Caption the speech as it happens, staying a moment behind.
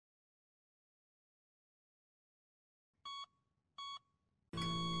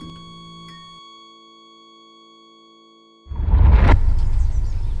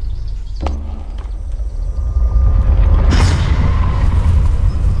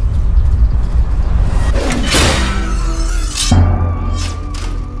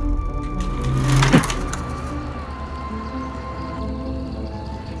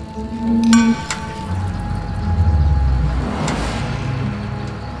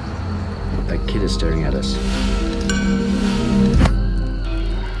That kid is staring at us.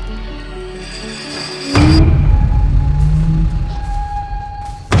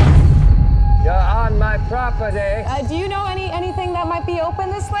 You're on my property. Do you know anything that might be open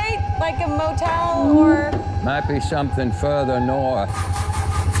this late? Like a motel or... Might be something further north.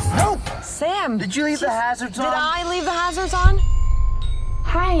 Help! Sam! Did you leave the hazards on? Did I leave the hazards on?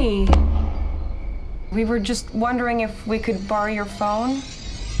 Hi. We were just wondering if we could borrow your phone.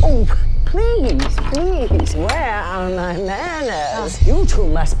 Oh, please, please. Where are my manners? You two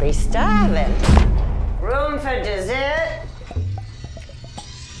must be starving. Room for dessert?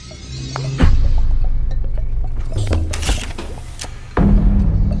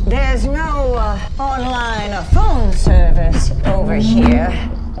 There's no online or phone service over here.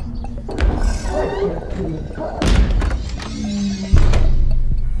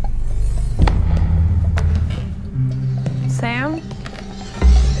 Sam?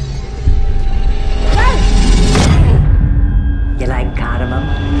 You like cardamom?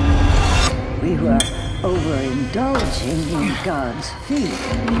 We were overindulging in God's feet.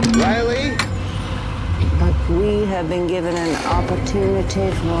 Riley? But we have been given an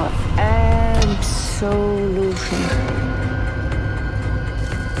opportunity for absolution.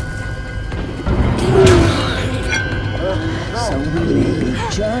 So we may be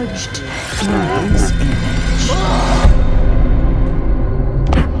judged in His image.